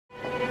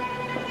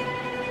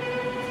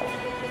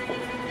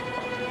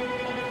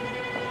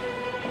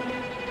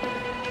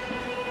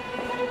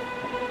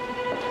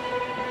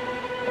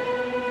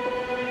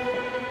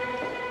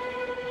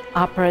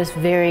Opera is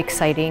very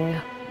exciting.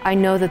 I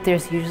know that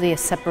there's usually a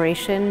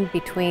separation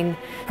between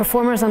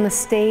performers on the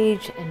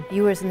stage and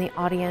viewers in the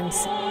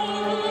audience.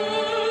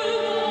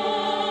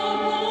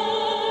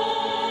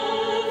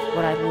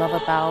 What I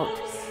love about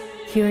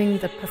hearing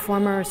the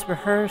performers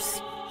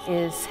rehearse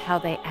is how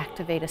they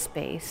activate a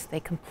space. They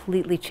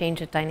completely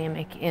change the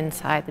dynamic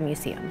inside the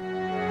museum.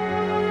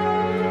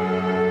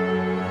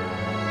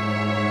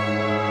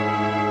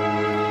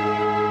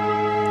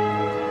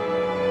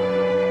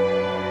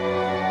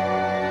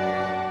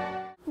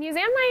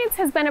 Museum Nights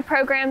has been a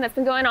program that's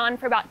been going on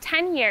for about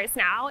 10 years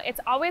now. It's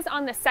always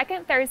on the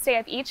second Thursday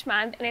of each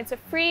month, and it's a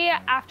free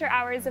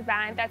after-hours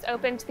event that's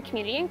open to the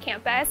community and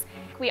campus.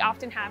 We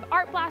often have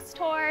art blast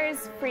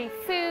tours, free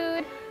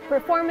food,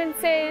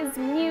 performances,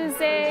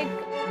 music.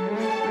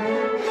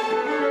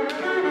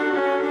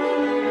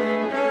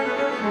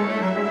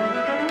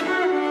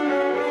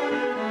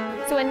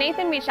 So when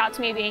Nathan reached out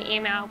to me via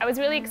email, I was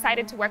really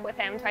excited to work with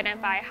him to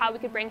identify how we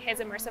could bring his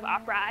immersive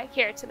opera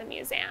here to the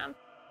museum.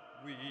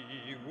 We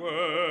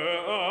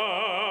were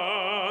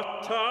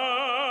attacked.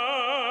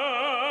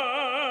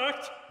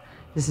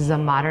 This is a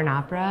modern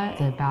opera.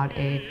 It's about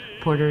a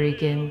Puerto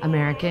Rican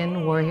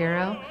American war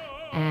hero,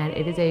 and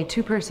it is a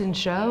two-person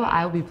show.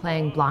 I will be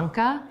playing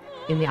Blanca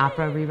in the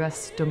opera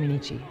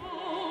Ribas-Dominicci.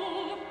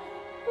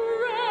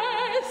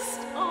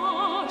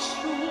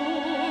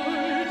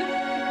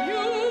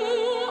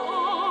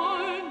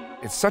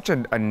 It's such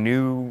a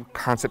new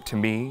concept to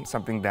me,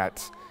 something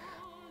that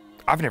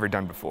I've never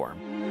done before.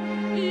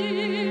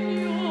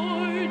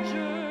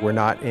 We're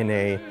not in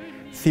a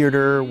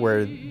theater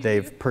where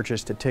they've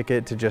purchased a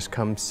ticket to just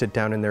come sit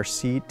down in their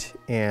seat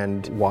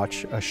and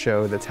watch a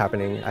show that's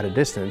happening at a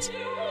distance.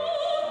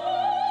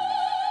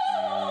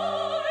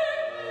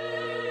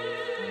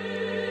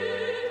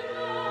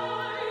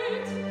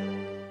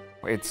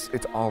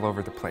 It's all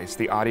over the place.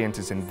 The audience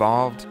is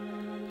involved,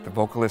 the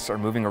vocalists are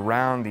moving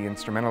around, the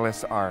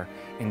instrumentalists are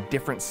in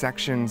different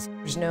sections.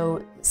 There's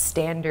no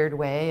standard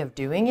way of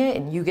doing it,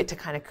 and you get to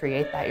kind of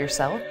create that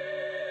yourself.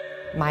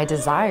 My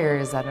desire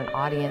is that an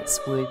audience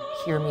would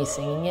hear me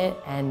singing it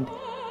and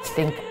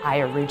think I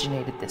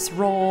originated this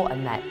role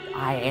and that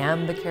I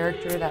am the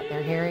character that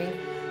they're hearing.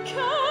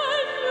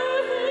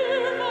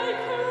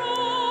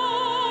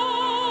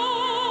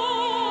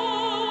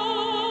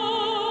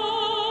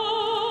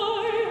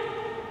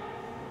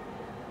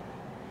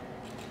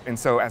 And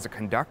so as a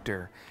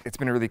conductor, it's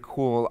been a really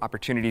cool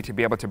opportunity to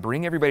be able to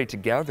bring everybody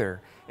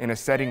together in a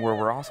setting where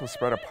we're also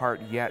spread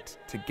apart yet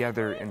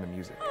together in the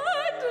music. Not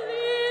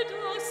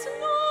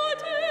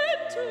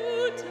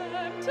into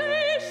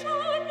temptation,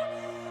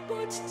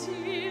 but